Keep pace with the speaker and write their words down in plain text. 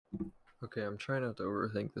Okay, I'm trying not to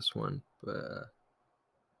overthink this one, but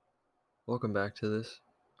welcome back to this.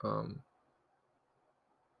 Um,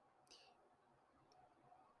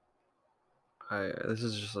 this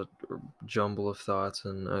is just a jumble of thoughts,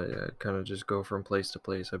 and I kind of just go from place to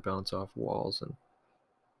place. I bounce off walls and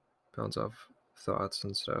bounce off thoughts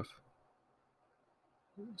and stuff.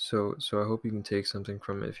 So I hope you can take something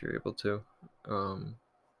from it if you're able to, um,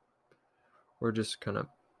 or just kind of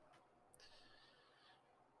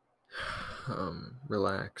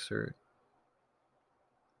relax, or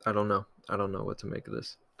I don't know. I don't know what to make of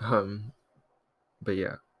this. But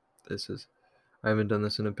yeah, this is. I haven't done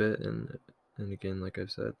this in a bit, and again, like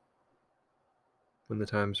I've said, when the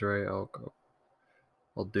time's right, I'll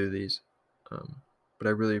do these. But I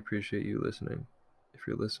really appreciate you listening. If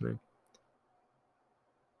you're listening,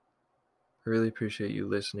 I really appreciate you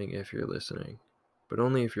listening if you're listening, but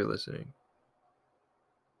only if you're listening.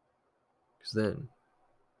 Because then,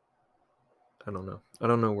 I don't know. I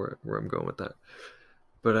don't know where I'm going with that.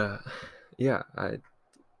 But yeah,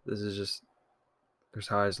 this is just, there's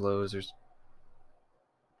highs, lows, there's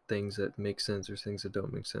things that make sense, there's things that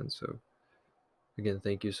don't make sense. So again,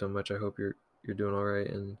 thank you so much. I hope you're doing all right,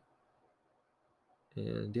 and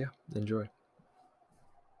yeah, enjoy.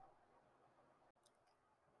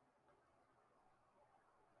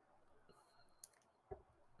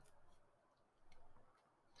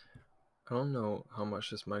 I don't know how much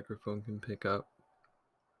this microphone can pick up.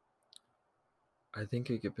 I think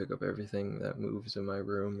it could pick up everything that moves in my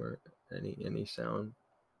room, or any sound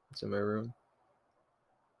that's in my room.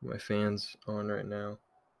 My fan's on right now,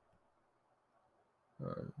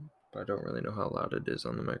 but I don't really know how loud it is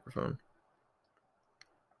on the microphone.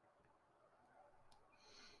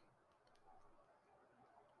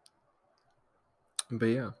 But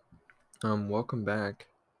yeah, welcome back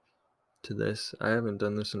to this. I haven't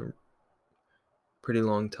done this in a pretty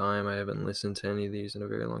long time. I haven't listened to any of these in a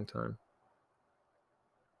very long time.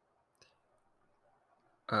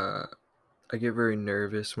 I get very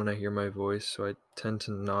nervous when I hear my voice, so I tend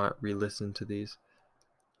to not re-listen to these.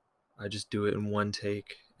 I just do it in one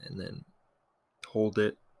take and then hold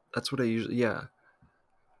it. That's what I usually, yeah.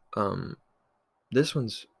 This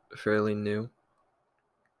one's fairly new,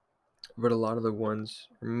 but a lot of the ones,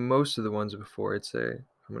 most of the ones before, I'd say,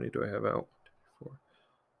 how many do I have out? Four.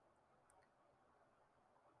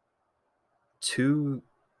 Two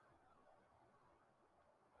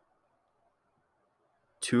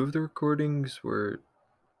of the recordings were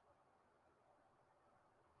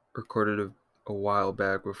recorded a while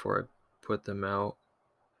back before I put them out.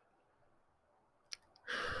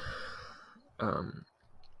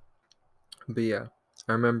 But yeah,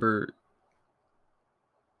 I remember,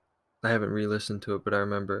 I haven't re-listened to it, but I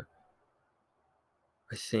remember,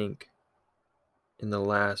 I think in the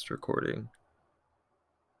last recording,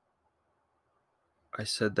 I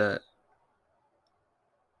said that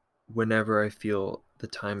whenever I feel the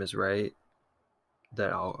time is right,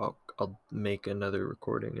 that I'll make another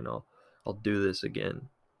recording, and I'll do this again.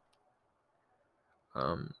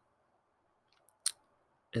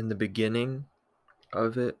 In the beginning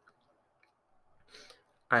of it,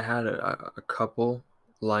 I had a couple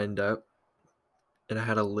lined up, and I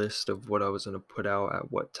had a list of what I was going to put out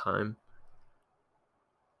at what time.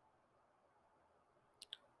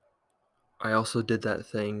 I also did that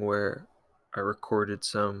thing where I recorded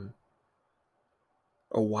some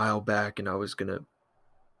a while back, and I was going to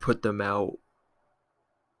put them out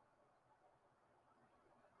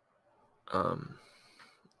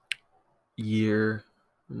year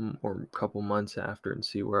or a couple months after, and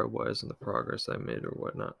see where I was and the progress I made or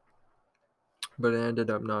whatnot. But I ended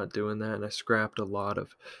up not doing that, and I scrapped a lot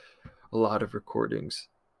of recordings.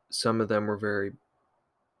 Some of them were very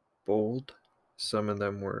bold, some of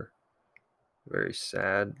them were very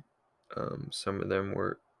sad, some of them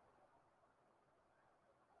were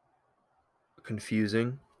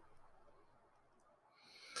confusing.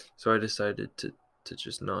 So I decided to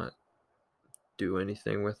just not do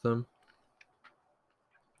anything with them,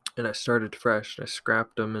 and I started fresh. And I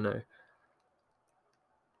scrapped them, and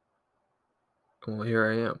well, here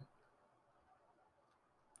I am.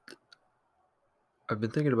 I've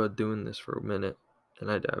been thinking about doing this for a minute,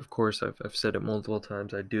 and of course I've said it multiple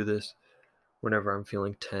times. I do this whenever I'm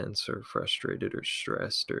feeling tense or frustrated or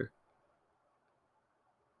stressed, or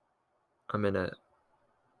I'm in a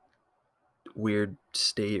weird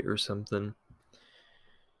state or something.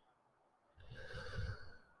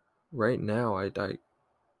 Right now, I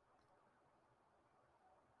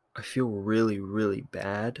feel really, really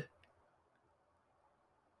bad,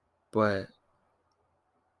 but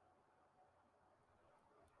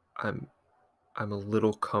I'm a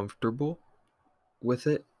little comfortable with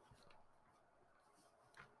it.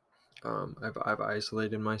 I've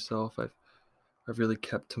isolated myself. I've really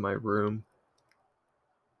kept to my room.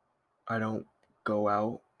 I don't go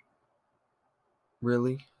out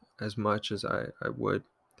really as much as I would.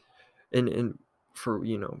 And for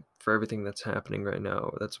for everything that's happening right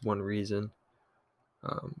now, that's one reason.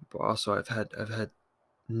 But also I've had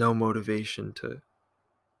no motivation to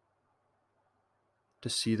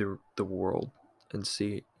see the world and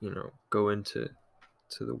see, go to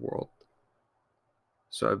the world.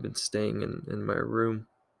 So I've been staying in my room,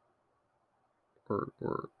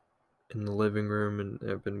 or in the living room, and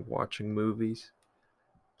I've been watching movies,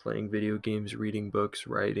 playing video games, reading books,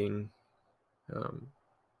 writing. Um,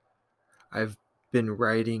 I've been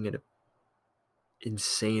writing an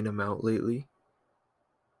insane amount lately,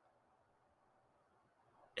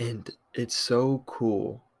 and it's so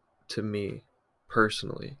cool to me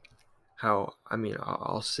personally how, I mean,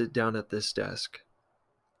 I'll sit down at this desk,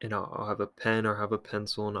 and I'll have a pen or have a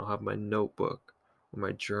pencil, and I'll have my notebook or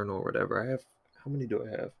my journal or whatever. How many do I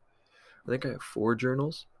have? I think I have 4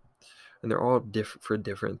 journals, and they're all different for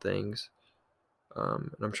different things.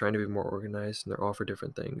 And I'm trying to be more organized, and they're all for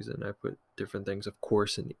different things, and I put different things, of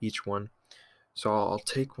course, in each one. So I'll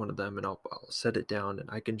take one of them, and I'll set it down, and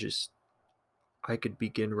I could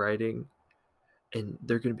begin writing, and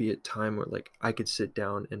there could be a time where, like, I could sit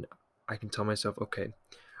down and I can tell myself, okay,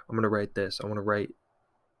 I'm gonna write this. I want to write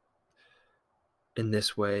in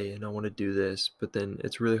this way, and I want to do this. But then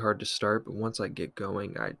it's really hard to start. But once I get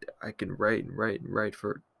going, I can write and write and write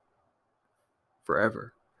for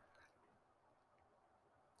forever.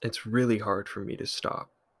 It's really hard for me to stop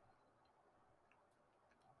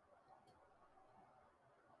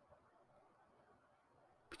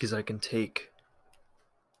because I can take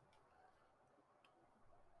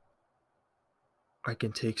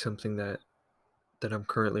something that I'm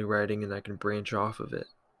currently writing, and I can branch off of it,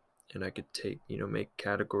 and I could take, make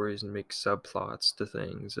categories and make subplots to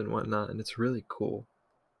things and whatnot, and it's really cool.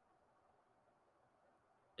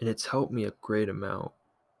 And it's helped me a great amount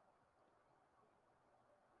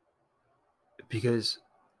because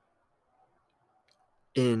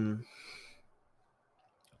in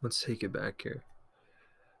let's take it back here.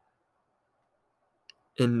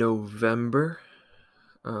 In November,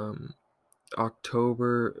 um,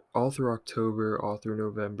 October, all through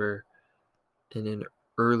November, and in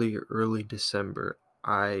early December,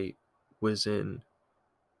 I was in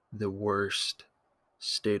the worst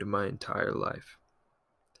state of my entire life.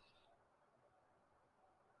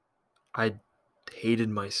 I hated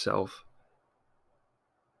myself,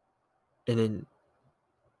 and in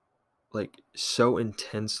like so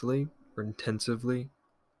intensely or intensively.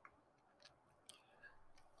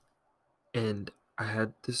 And I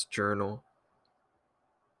had this journal,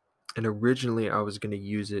 and originally I was going to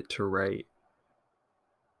use it to write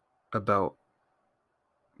about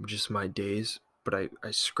just my days, but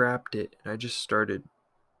I scrapped it, and I just started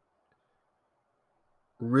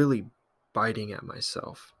really biting at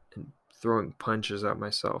myself and throwing punches at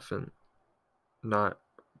myself, not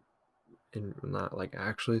not like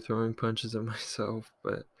actually throwing punches at myself,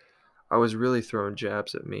 but I was really throwing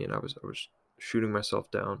jabs at me, and I was shooting myself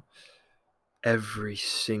down every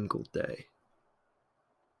single day.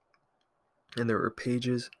 And there were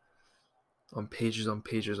pages on pages on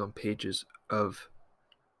pages on pages of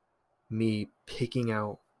me picking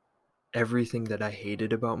out everything that I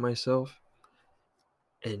hated about myself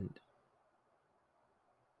and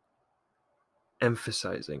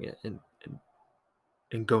emphasizing it,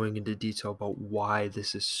 and going into detail about why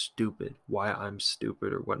this is stupid, why I'm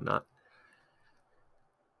stupid or whatnot.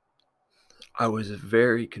 I was a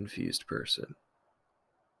very confused person.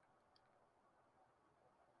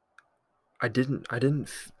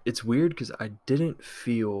 It's weird because I didn't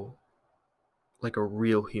feel like a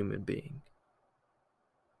real human being.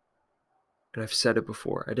 And I've said it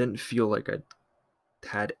before, I didn't feel like I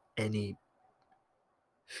had any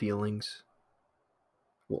feelings.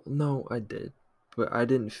 Well, no, I did, but I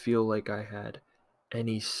didn't feel like I had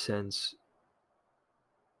any sense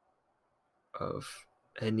of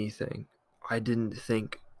anything. I didn't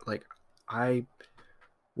think, like, I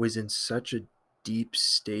was in such a deep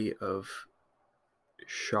state of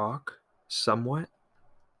shock, somewhat,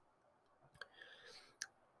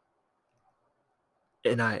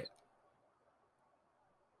 and I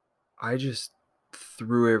just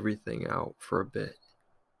threw everything out for a bit.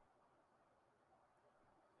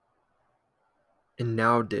 And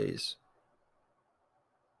nowadays,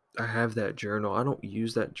 I have that journal. I don't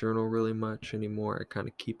use that journal really much anymore. I kind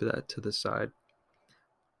of keep that to the side.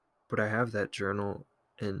 But I have that journal,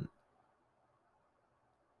 and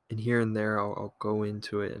here and there I'll go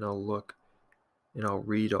into it, and I'll look, and I'll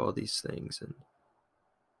read all these things, and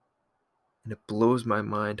And it blows my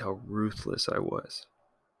mind how ruthless I was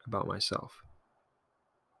about myself.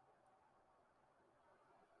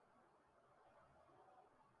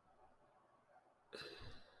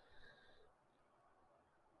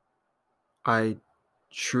 I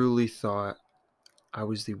truly thought I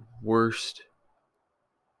was the worst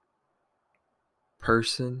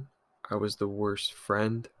person. I was the worst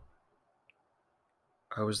friend.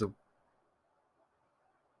 I was the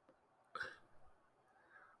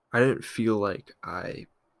I didn't feel like I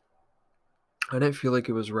didn't feel like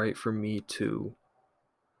it was right for me to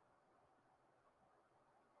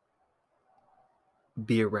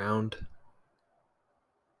be around.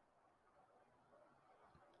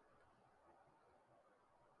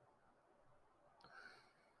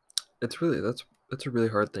 That's a really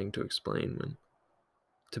hard thing to explain when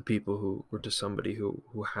to people who or to somebody who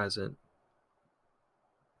hasn't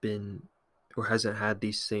been or hasn't had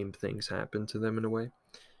these same things happen to them in a way.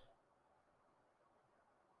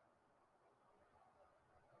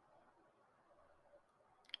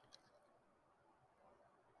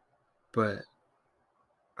 But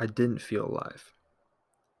I didn't feel alive.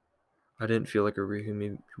 I didn't feel like a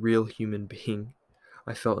real human being.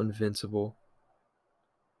 I felt invincible,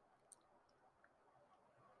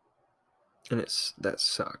 and that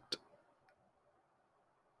sucked.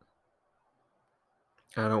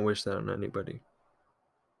 I don't wish that on anybody.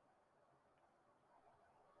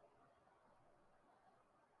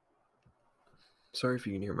 Sorry if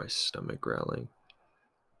you can hear my stomach growling.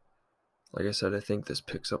 Like I said, I think this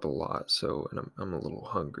picks up a lot, so and I'm a little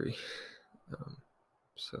hungry. Um,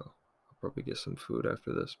 so I'll probably get some food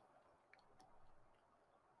after this.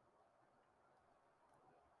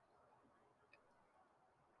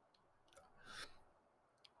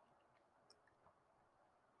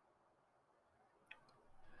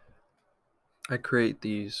 I create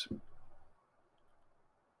these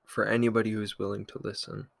for anybody who's willing to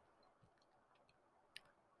listen.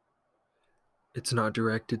 It's not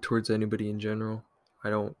directed towards anybody in general. I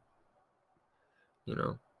don't, you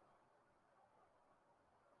know,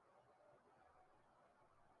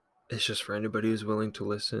 it's just for anybody who's willing to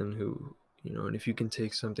listen, and if you can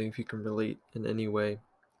take something, if you can relate in any way,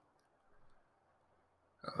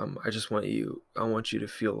 I want you to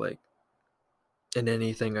feel like in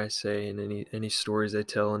anything I say, in any stories I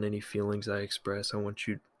tell, and any feelings I express, I want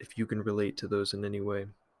you, if you can relate to those in any way,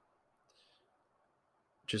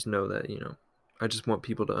 just know that, I just want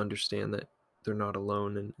people to understand that they're not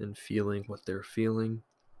alone in feeling what they're feeling,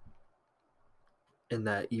 and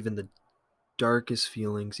that even the darkest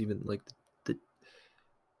feelings, even like the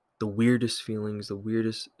the weirdest feelings, the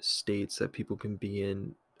weirdest states that people can be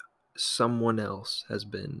in, someone else has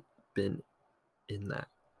been in that.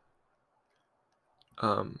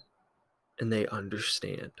 Um and they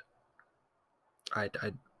understand. I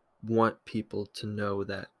want people to know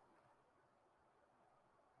that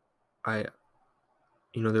I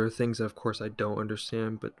there are things that of course I don't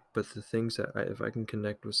understand, but the things that if I can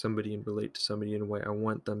connect with somebody and relate to somebody in a way, I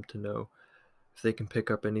want them to know, if they can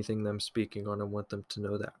pick up anything that I'm speaking on, I want them to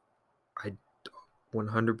know that I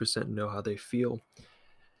 100% know how they feel,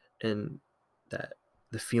 and that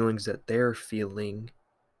the feelings that they're feeling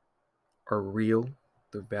are real,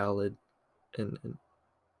 they're valid, and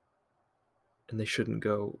they shouldn't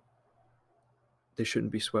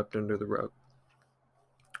be swept under the rug.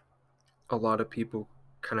 A lot of people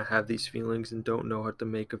kind of have these feelings and don't know how to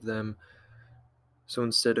make of them. So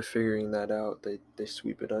instead of figuring that out, they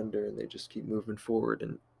sweep it under and they just keep moving forward,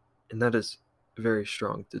 and that is very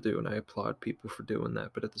strong to do, and I applaud people for doing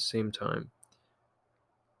that. But at the same time,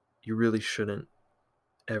 you really shouldn't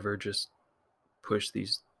ever just push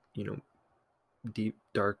these, you know, deep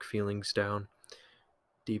dark feelings down,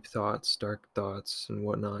 deep thoughts, dark thoughts and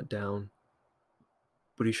whatnot down.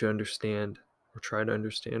 But you should understand, or try to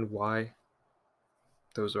understand, why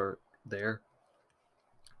those are there.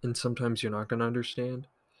 And sometimes you're not going to understand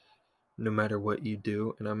no matter what you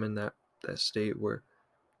do, and I'm in that state where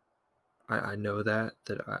I know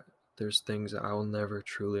there's things that I will never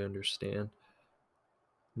truly understand,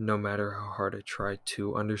 no matter how hard I try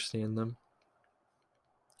to understand them.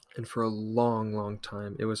 And for a long, long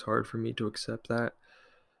time, it was hard for me to accept that.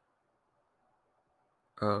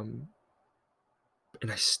 Um,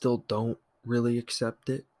 and I still don't really accept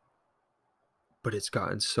it, but it's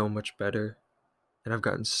gotten so much better, and I've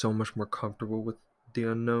gotten so much more comfortable with the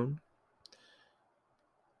unknown.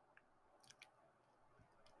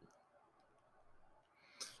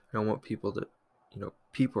 I don't want people to,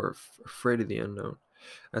 people are afraid of the unknown.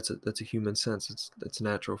 That's a human sense. That's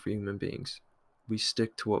natural for human beings. We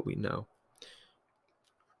stick to what we know.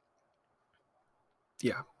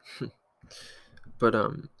 Yeah. But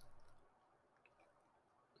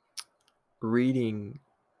reading,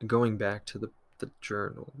 going back to the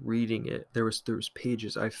journal, reading it, there was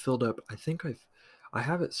pages I filled up. I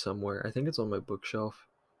have it somewhere. I think it's on my bookshelf.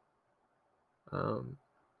 Um,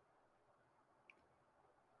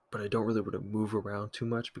 but I don't really want to move around too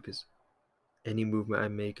much because any movement I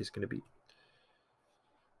make is going to be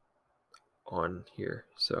on here.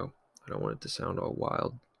 So I don't want it to sound all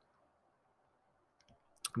wild.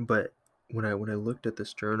 But when I looked at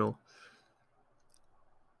this journal,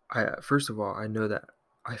 I first of all, I know that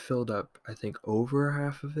I filled up, I think, over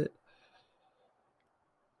half of it.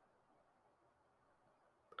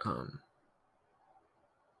 Um,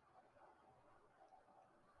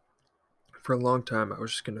 for a long time, I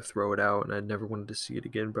was just gonna throw it out, and I never wanted to see it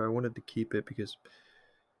again. But I wanted to keep it because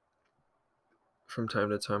from time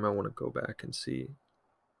to time, I want to go back and see,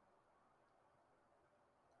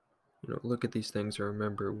 look at these things and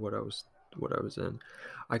remember what I was in.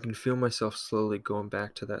 I can feel myself slowly going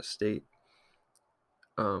back to that state.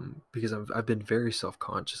 Because I've been very self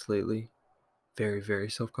conscious lately, very very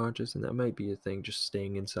self conscious, and that might be a thing. Just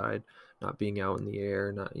staying inside, not being out in the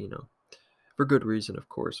air, not for good reason, of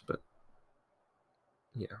course, but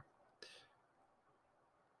yeah.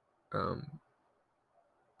 Um,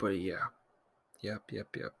 but yeah,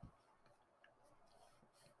 yep.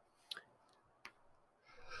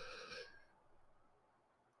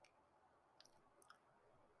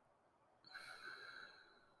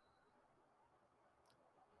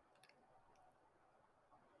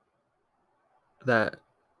 That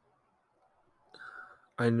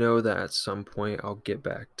I know that at some point I'll get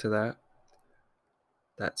back to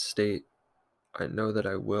that state. I know that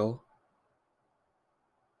I will,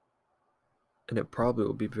 and it probably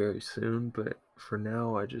will be very soon. But for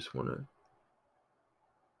now, I just want to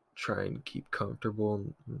try and keep comfortable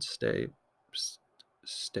and stay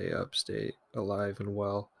up, stay alive and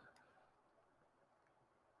well.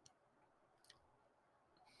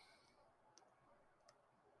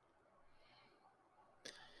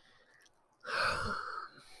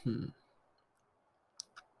 Hmm.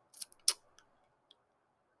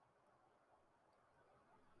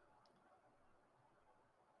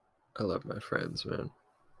 I love my friends, man.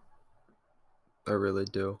 I really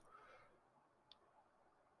do.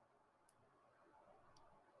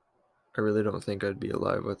 I really don't think I'd be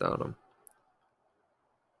alive without them.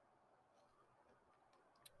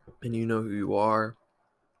 And you know who you are.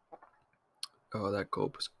 Oh, that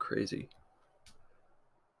gulp was crazy.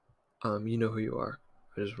 You know who you are.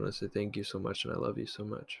 I just want to say thank you so much, and I love you so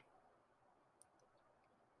much.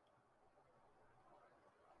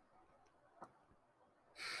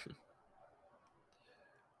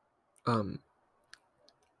 Um,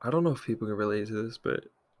 I don't know if people can relate to this, but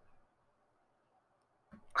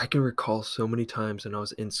I can recall so many times when I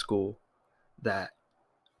was in school that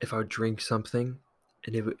if I would drink something,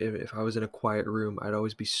 and if I was in a quiet room, I'd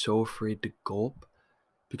always be so afraid to gulp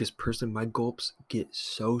because personally, my gulps get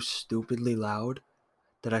so stupidly loud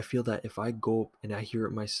that I feel that if I gulp and I hear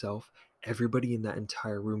it myself, everybody in that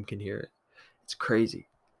entire room can hear it. It's crazy.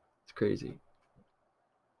 It's crazy.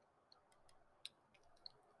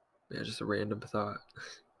 Yeah, just a random thought.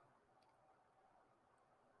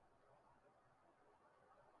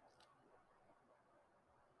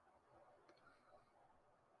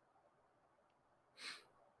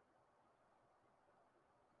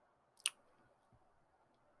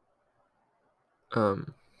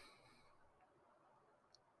 Um,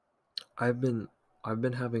 I've been I've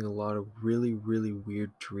been having a lot of really really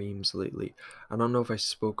weird dreams lately. I don't know if I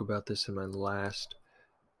spoke about this in my last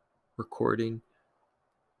recording,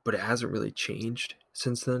 but it hasn't really changed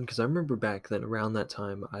since then because I remember back then around that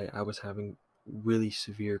time I was having really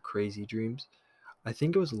severe crazy dreams. I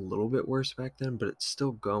think it was a little bit worse back then, but it's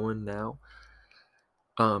still going now.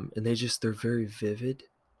 And they're very vivid.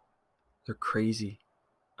 They're crazy.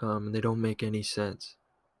 And they don't make any sense.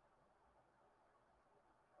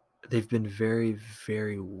 They've been very,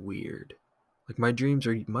 very weird. Like my dreams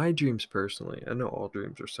personally. I know all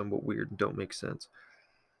dreams are somewhat weird and don't make sense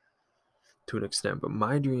to an extent, but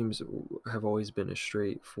my dreams have always been a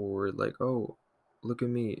straightforward, like, oh, look at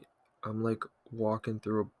me. I'm like walking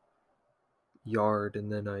through a yard,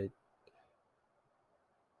 and then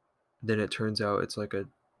it turns out it's like a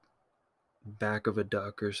back of a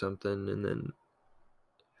duck or something, and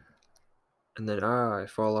then I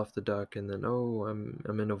fall off the duck, and then oh,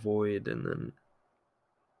 I'm in a void, and then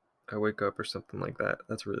I wake up or something like that.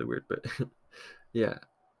 That's really weird, but yeah.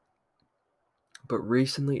 But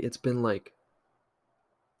recently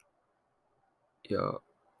yeah,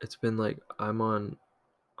 it's been like I'm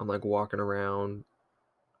like walking around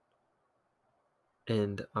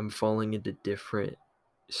and I'm falling into different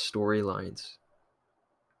storylines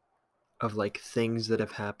of like things that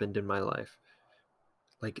have happened in my life,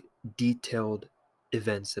 like detailed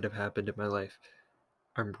events that have happened in my life.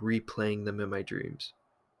 I'm replaying them in my dreams.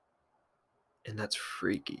 And that's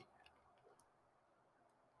freaky.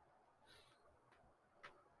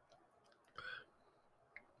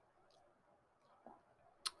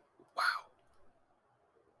 Wow.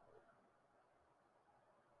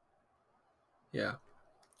 Yeah,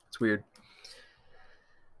 it's weird.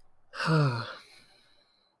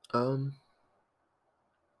 um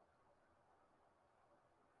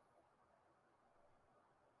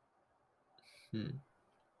hmm.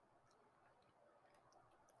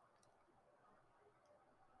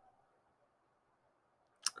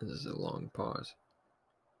 This is a long pause.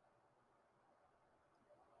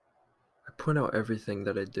 I point out everything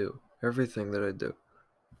that I do. Everything that I do.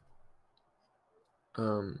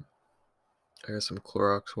 I got some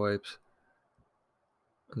Clorox wipes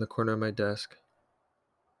in the corner of my desk.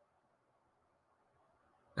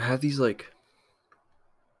 I have these like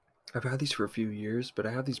I've had these for a few years, but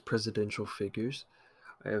I have these presidential figures.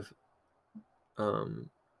 I have um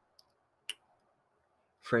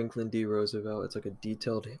Franklin D. Roosevelt. It's like a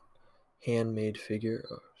detailed handmade figure.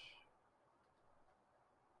 Oh,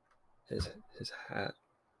 his hat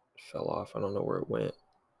fell off. I don't know where it went.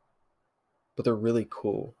 But they're really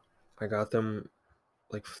cool. I got them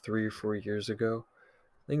like 3 or 4 years ago.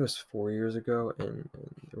 I think it was 4 years ago, and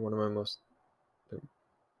they're one of my most.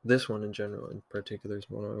 This one in general, in particular, is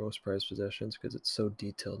one of my most prized possessions because it's so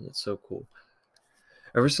detailed and it's so cool.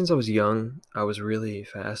 Ever since I was young, I was really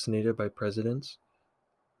fascinated by presidents.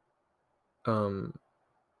 Um,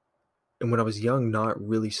 and when I was young, not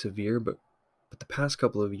really severe, but the past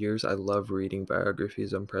couple of years, I love reading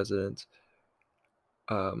biographies on presidents.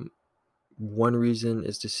 Um, One reason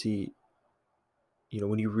is to see,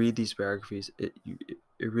 when you read these biographies, it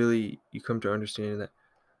really you come to understanding that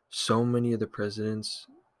so many of the presidents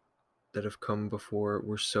that have come before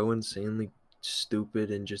were so insanely stupid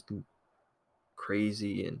and just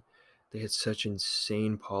crazy, and they had such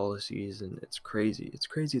insane policies, and it's crazy. It's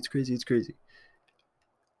crazy. It's crazy. It's crazy.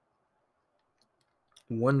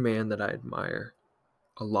 One man that I admire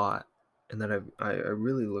a lot and that I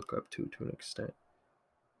really look up to an extent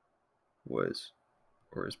was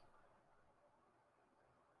or is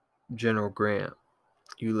General Grant,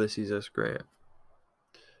 Ulysses S. Grant.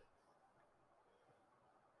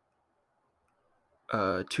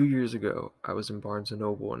 2 years ago, I was in Barnes and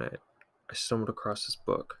Noble, and I stumbled across this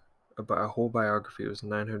book about a whole biography. It was a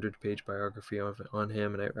 900-page biography on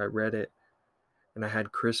him, and I read it, and I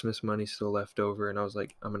had Christmas money still left over, and I was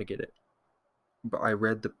like, I'm gonna get it. But I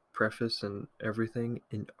read the preface and everything,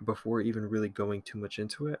 and before even really going too much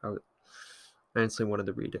into it, I instantly wanted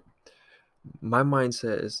to read it. My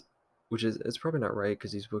mindset is, which is it's probably not right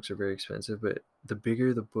because these books are very expensive, but the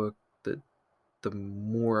bigger the book, the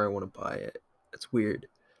more I want to buy it. It's weird,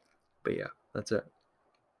 but yeah, that's it.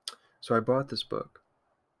 So I bought this book,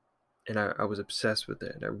 and I was obsessed with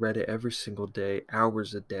it, and I read it every single day,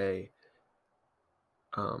 hours a day.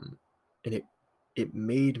 Um, and it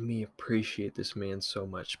made me appreciate this man so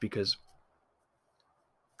much because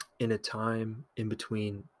in a time in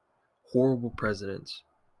between horrible presidents,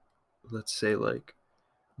 let's say like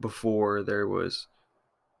before there was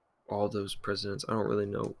all those presidents, I don't really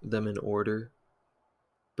know them in order,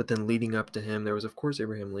 but then leading up to him, there was of course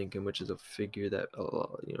Abraham Lincoln, which is a figure that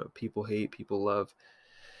people hate, people love.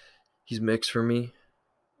 He's mixed for me.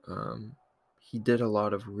 He did a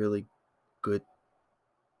lot of really good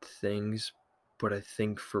things, but I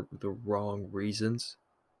think for the wrong reasons.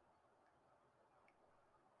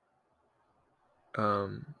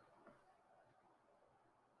 Um,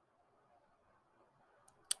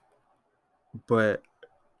 but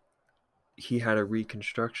he had a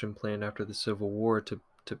reconstruction plan after the Civil War to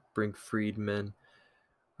bring freedmen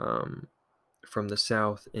um, from the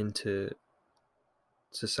South into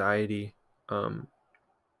society um,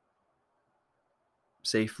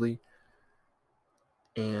 safely.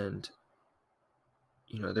 And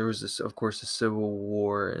there was this, of course, the Civil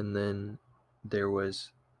War, and then there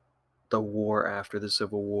was the war after the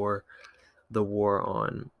Civil War, the war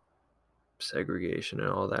on segregation and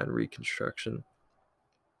all that, and Reconstruction.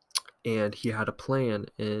 And he had a plan,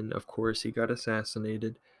 and of course, he got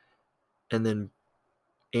assassinated. And then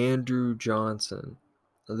Andrew Johnson,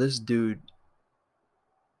 this dude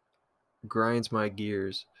grinds my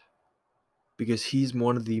gears because he's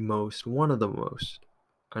one of the most.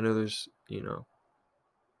 I know there's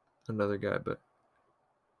another guy, but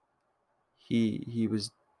he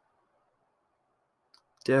was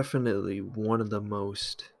definitely one of the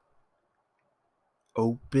most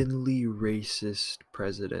openly racist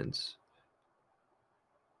presidents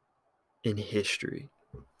in history.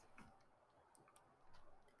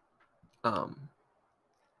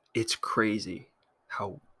 It's crazy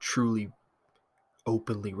how truly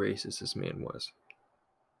openly racist this man was.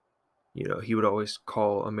 You know, he would always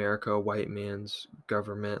call America a white man's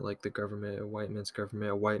government, like the government, a white man's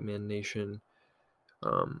government, a white man nation.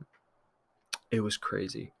 Um, it was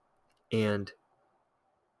crazy. And,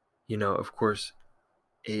 you know, of course,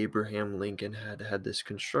 Abraham Lincoln had this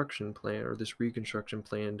construction plan or this reconstruction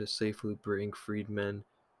plan to safely bring freedmen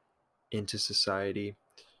into society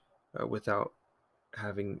without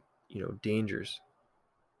having, you know, dangers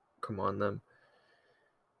come on them.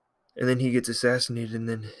 And then he gets assassinated, and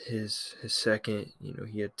then his second, you know,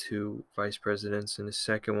 he had two vice presidents, and his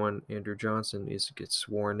second one, Andrew Johnson, gets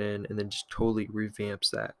sworn in, and then just totally revamps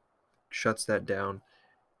that, shuts that down,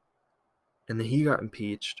 and then he got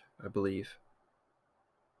impeached, I believe,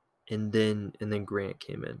 and then Grant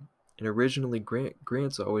came in, and originally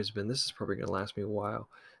Grant's always been. This is probably gonna last me a while,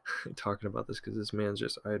 talking about this because this man's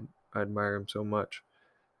just I admire him so much.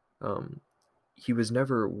 Um, he was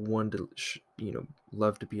never one to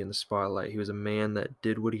love to be in the spotlight. He was a man that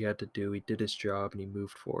did what he had to do. He did his job and he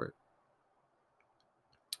moved for it.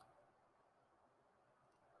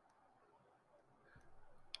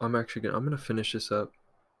 I'm gonna finish this up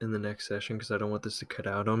in the next session because I don't want this to cut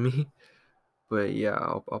out on me. But yeah,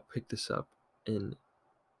 I'll pick this up in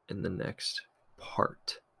the next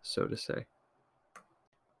part, so to say.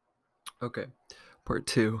 Okay, part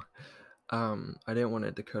two. I didn't want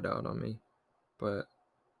it to cut out on me, but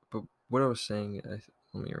what I was saying,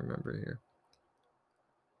 let me remember here.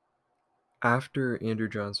 After Andrew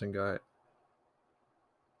Johnson got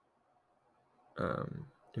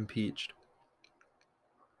impeached,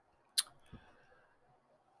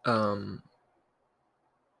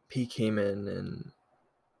 he came in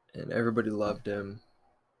and everybody loved him,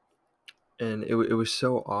 and it was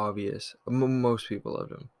so obvious. Most people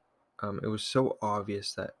loved him. It was so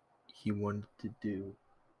obvious that he wanted to do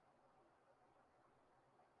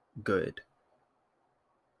good,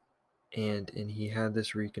 and he had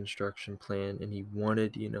this reconstruction plan, and he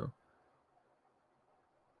wanted,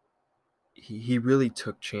 he really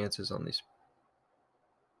took chances on these,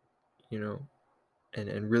 and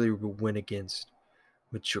really went against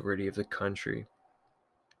majority of the country,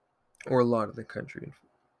 or a lot of the country,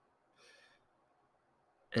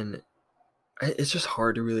 and it's just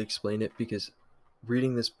hard to really explain it because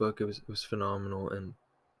reading this book, it was phenomenal, and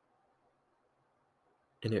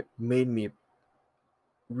it made me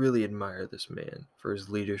really admire this man for his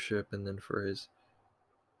leadership, and then for his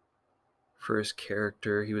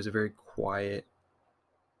character. He was a very quiet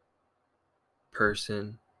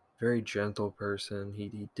person, very gentle person.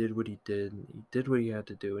 He did what he did, and he did what he had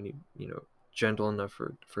to do, and he, gentle enough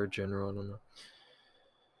for a general. I don't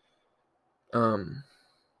know.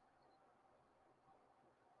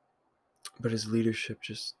 But his leadership,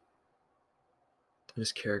 just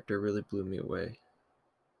his character, really blew me away.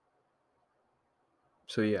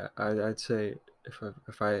 So yeah, I'd say if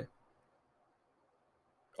I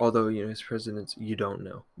although, his presidency, you don't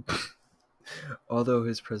know. Although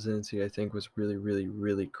his presidency, I think, was really, really,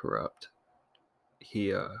 really corrupt.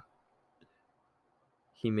 He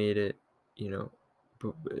he made it, you know.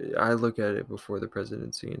 But I look at it before the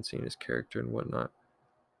presidency and seeing his character and whatnot.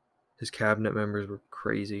 His cabinet members were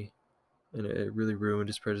crazy, and it really ruined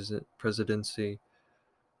his presidency.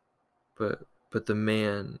 But the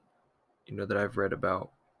man, that I've read about,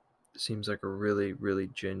 seems like a really, really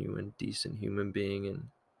genuine, decent human being, and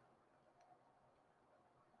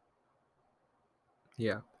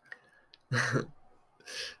yeah.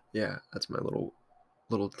 Yeah, that's my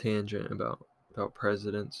little tangent about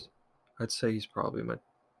presidents. I'd say he's probably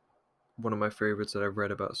one of my favorites that I've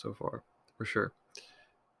read about so far, for sure.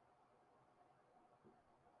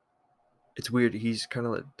 It's weird. He's kind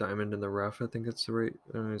of like diamond in the rough. I think that's the right.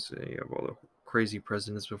 I mean, you have all the crazy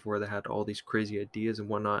presidents before that had all these crazy ideas and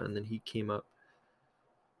whatnot, and then he came up,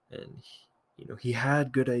 and he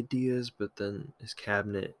had good ideas, but then his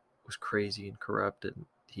cabinet was crazy and corrupt, and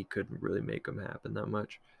he couldn't really make them happen that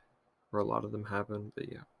much, or a lot of them happen. But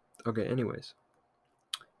yeah. Okay. Anyways,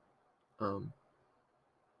 um,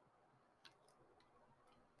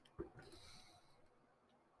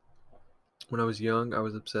 when I was young, I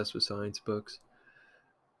was obsessed with science books.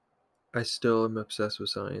 I still am obsessed with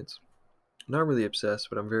science. Not really obsessed,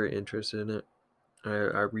 but I'm very interested in it. I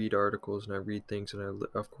read articles and I read things, and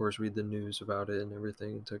I, of course, read the news about it and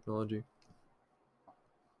everything in technology.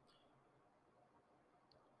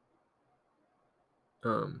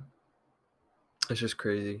 Um, it's just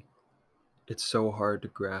crazy. It's so hard to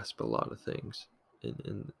grasp a lot of things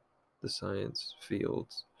in the science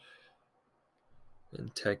fields.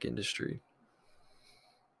 and tech industry.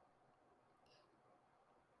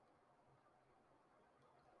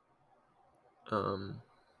 Um,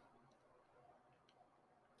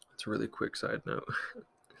 it's a really quick side note.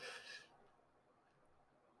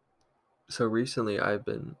 So recently I've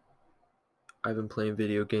been playing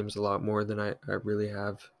video games a lot more than I really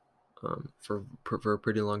have, for a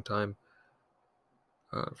pretty long time,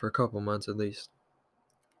 for a couple months at least.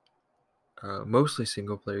 Mostly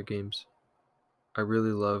single player games. I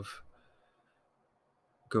really love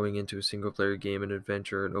going into a single player game, an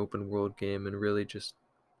adventure, an open world game, and really just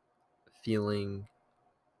feeling,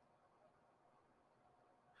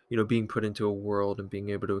 being put into a world and being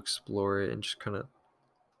able to explore it and just kind of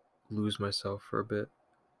lose myself for a bit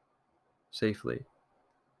safely.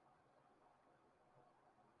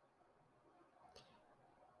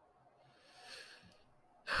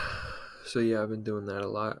 So yeah, I've been doing that a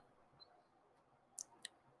lot.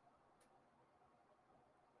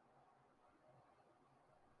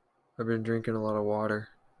 I've been drinking a lot of water.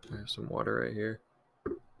 I have some water right here.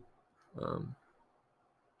 Um,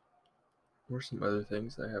 what are some other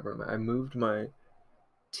things that I have around? I moved my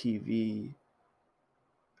TV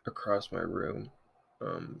across my room,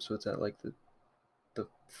 so it's at like the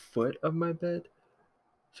foot of my bed.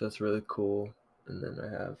 So that's really cool. And then I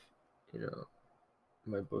have, you know,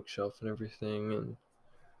 my bookshelf and everything,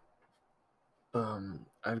 and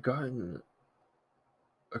I've gotten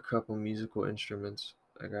a couple musical instruments.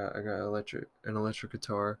 I got an electric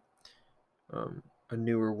guitar, um, a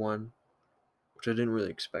newer one, which I didn't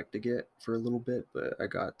really expect to get for a little bit, but I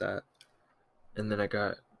got that. And then I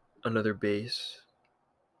got another bass,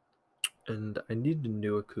 and I need a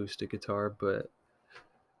new acoustic guitar, but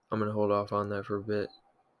I'm gonna hold off on that for a bit.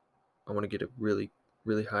 I want to get a really,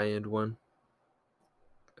 really high end one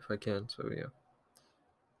if I can. So yeah,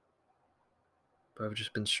 but I've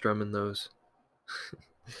just been strumming those.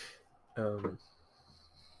 um,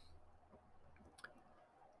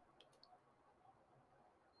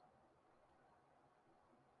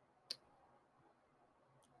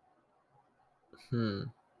 hmm,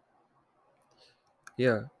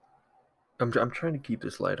 yeah, I'm trying to keep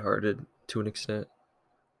this lighthearted to an extent.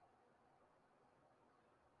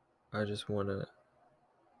 I just wanna,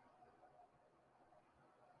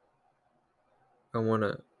 I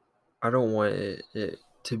wanna, I don't want it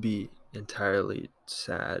to be entirely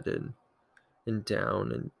sad and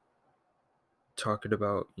down and talking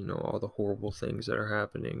about all the horrible things that are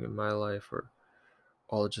happening in my life, or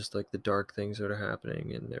all just like the dark things that are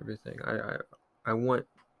happening and everything. I want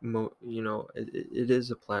it is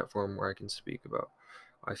a platform where I can speak about,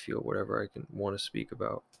 I feel, whatever I can want to speak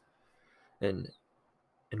about, and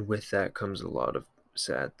with that comes a lot of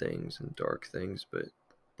sad things and dark things, but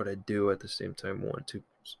I do at the same time want to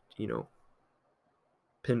you know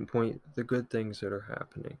pinpoint the good things that are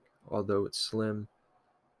happening, although it's slim.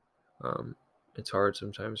 um it's hard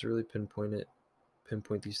sometimes to really pinpoint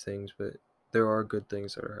these things, but there are good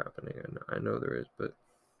things that are happening. I know there is, but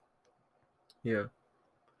yeah.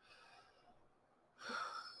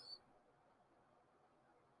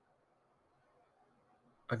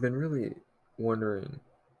 I've been really wondering,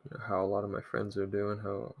 how a lot of my friends are doing,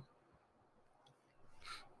 how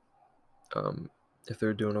um if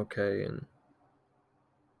they're doing okay, and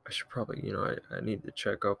I should probably, I need to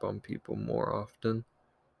check up on people more often.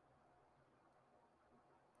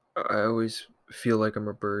 I always feel like I'm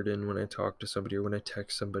a burden when I talk to somebody or when I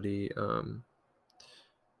text somebody. I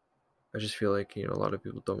just feel like, a lot of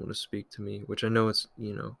people don't want to speak to me, which I know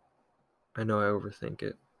I know I overthink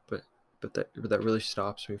it, but that really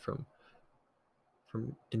stops me from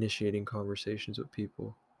initiating conversations with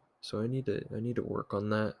people. So I need to work on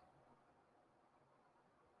that.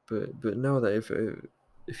 But know that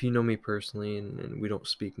if you know me personally, and we don't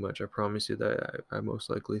speak much, I promise you that I most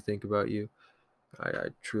likely think about you. I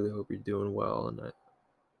truly hope you're doing well, and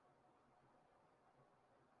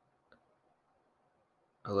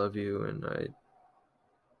I love you, and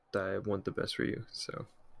I want the best for you. So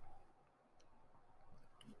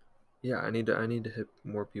yeah, I need to hit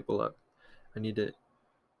more people up. I need to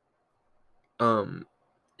um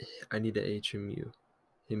I need to HM you.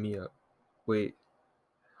 Hit me up. Wait,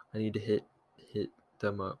 I need to hit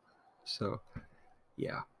them up. So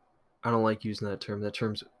yeah. I don't like using that term. That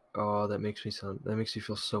term's, oh, that makes me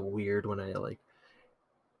feel so weird when I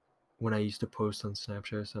used to post on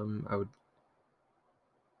Snapchat or something. I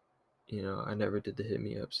never did the hit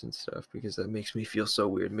me ups and stuff because that makes me feel so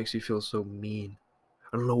weird. It makes me feel so mean.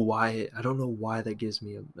 I don't know why that gives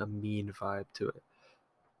me a mean vibe to it.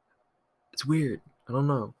 It's weird. I don't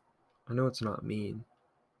know. I know it's not mean.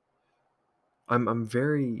 I'm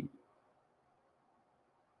very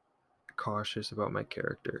cautious about my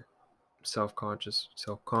character, self-conscious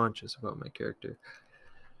about my character.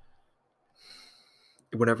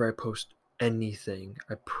 Whenever I post anything,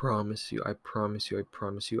 I promise you, I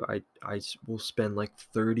will spend like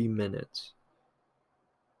 30 minutes,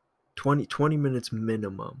 20 minutes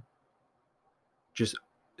minimum, just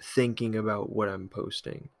thinking about what I'm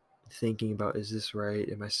posting. Thinking about, is this right?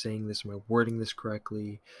 Am I saying this? Am I wording this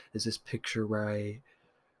correctly? Is this picture right?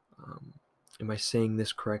 Um, am I saying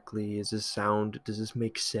this correctly? Is this sound? Does this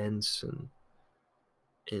make sense?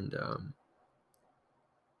 And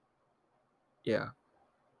yeah,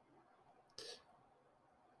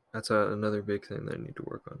 that's another big thing that I need to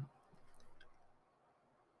work on.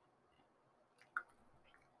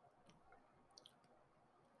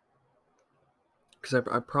 Because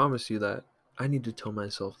I promise you that I need to tell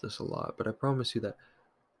myself this a lot, but I promise you that,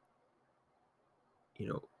 you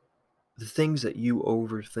know, the things that you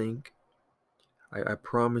overthink, I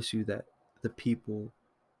promise you that the people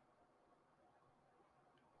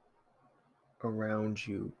around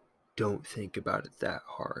you don't think about it that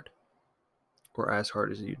hard or as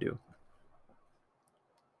hard as you do.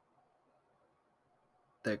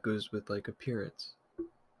 That goes with like appearance,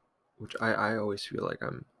 which I always feel like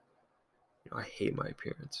I hate my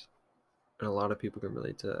appearance. And a lot of people can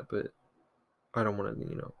relate to that, but I don't want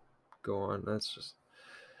to, go on. That's just,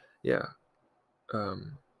 yeah.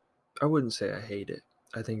 I wouldn't say I hate it.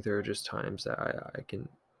 I think there are just times that I can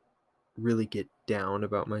really get down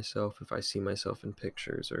about myself if I see myself in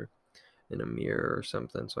pictures or in a mirror or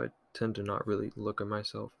something. So I tend to not really look at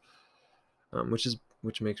myself,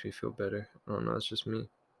 which makes me feel better. I don't know. It's just me.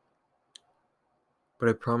 But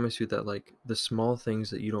I promise you that like the small things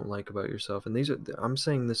that you don't like about yourself, and I'm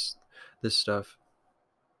saying this stuff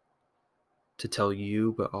to tell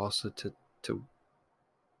you, but also to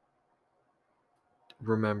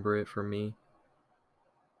remember it for me.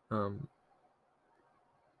 A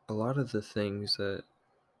lot of the things that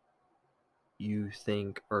you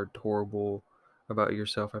think are horrible about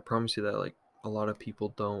yourself, I promise you that like a lot of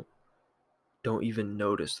people don't even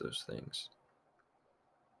notice those things.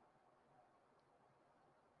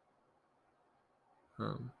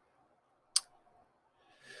 Um,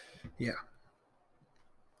 yeah.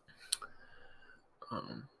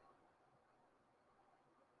 Um,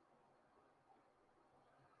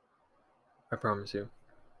 I promise you.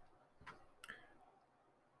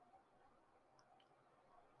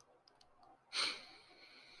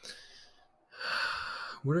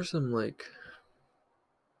 What are some like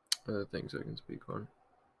other things I can speak on?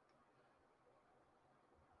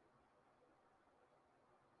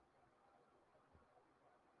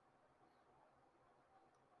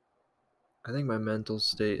 I think my mental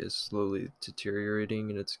state is slowly deteriorating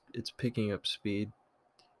and it's picking up speed.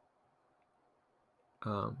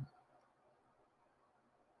 Um,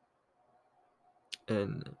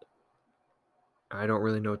 and I don't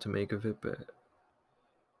really know what to make of it, but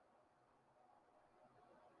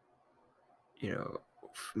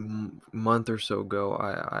month or so ago,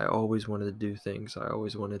 I always wanted to do things. I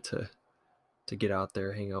always wanted to get out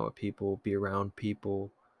there, hang out with people, be around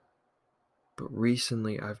people. But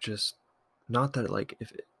recently, I've just not that like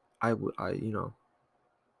if it, I would I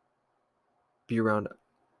be around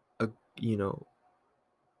a you know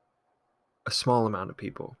a small amount of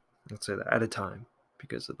people. Let's say that at a time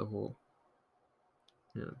because of the whole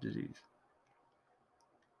disease.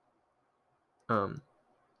 Um,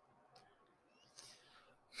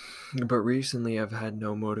 but recently, I've had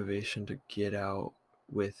no motivation to get out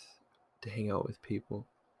with to hang out with people.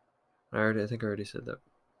 I think I already said that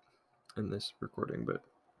in this recording, but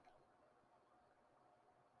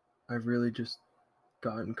I've really just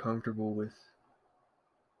gotten comfortable with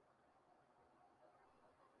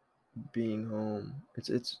being home.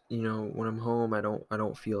 It's when I'm home, I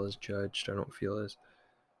don't feel as judged. I don't feel as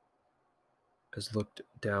looked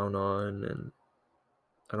down on, and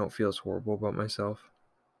I don't feel as horrible about myself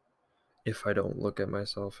if I don't look at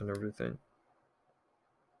myself and everything.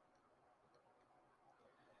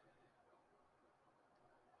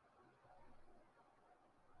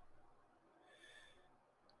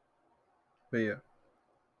 But yeah,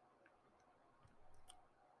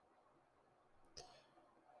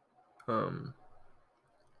 um,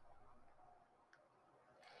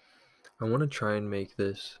 I want to try and make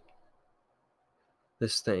this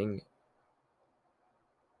thing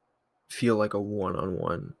feel like a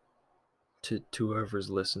one-on-one to whoever's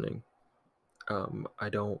listening. I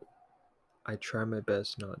don't. I try my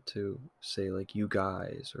best not to say like you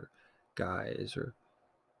guys or guys or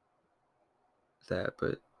that,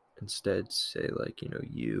 but instead say like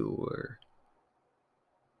you or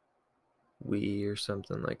we or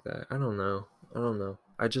something like that. I don't know. I don't know.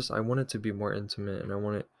 I want it to be more intimate, and I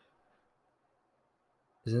want it.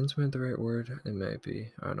 Is intimate the right word? It might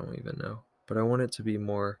be. I don't even know. But I want it to be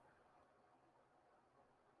more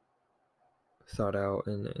thought out,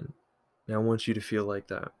 and I want you to feel like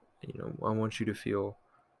that. I want you to feel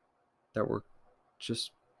that we're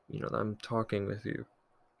just, that I'm talking with you.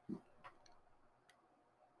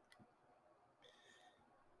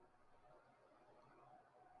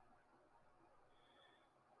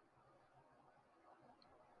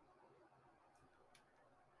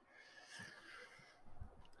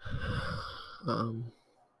 Um,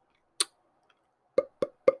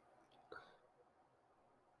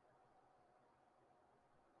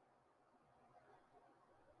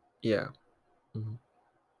 yeah. Mhm.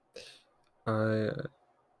 I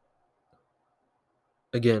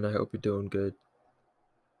Again, I hope you're doing good.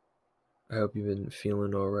 I hope you've been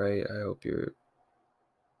feeling all right. I hope you're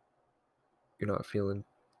not feeling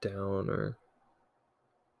down, or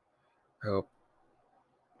I hope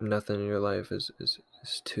nothing in your life is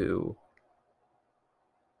too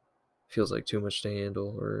feels like too much to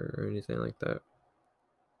handle, or anything like that.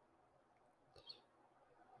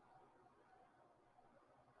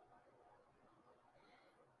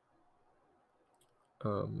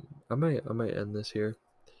 I might end this here.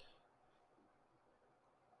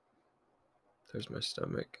 There's my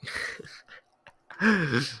stomach.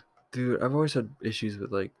 Dude, I've always had issues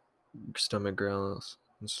with like stomach growls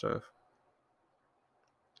and stuff.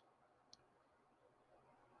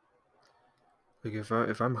 Like if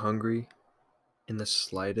I'm hungry in the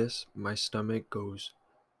slightest, my stomach roars.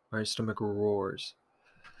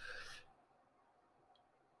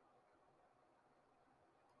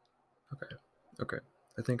 Okay. Okay.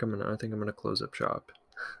 I think I'm gonna close up shop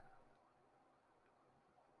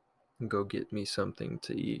and go get me something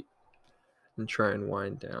to eat and try and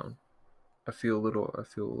wind down. I feel a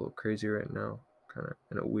little crazy right now, kind of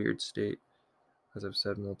in a weird state, as I've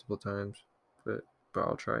said multiple times, but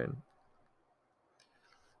I'll try and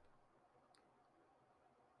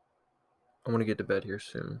I want to get to bed here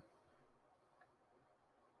soon.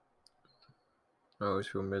 I always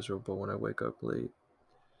feel miserable when I wake up late.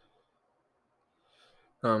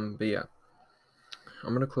 But yeah,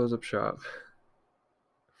 I'm gonna close up shop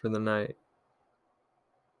for the night.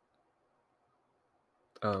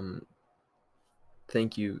 Um,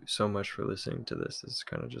 Thank you so much for listening to this. This is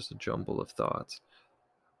kind of just a jumble of thoughts.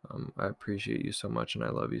 I appreciate you so much, and I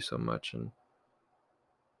love you so much, and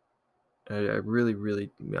I really,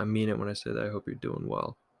 really, I mean it when I say that. I hope you're doing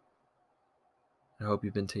well. I hope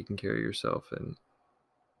you've been taking care of yourself, and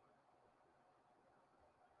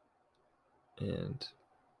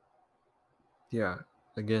yeah,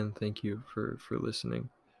 again, thank you for listening.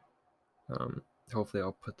 Um, Hopefully,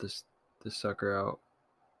 I'll put this sucker out.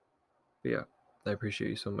 But yeah, I appreciate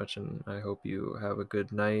you so much, and I hope you have a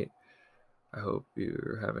good night. I hope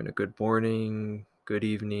you're having a good morning, good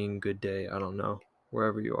evening, good day. I don't know,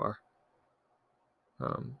 wherever you are.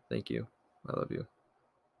 Thank you. I love you.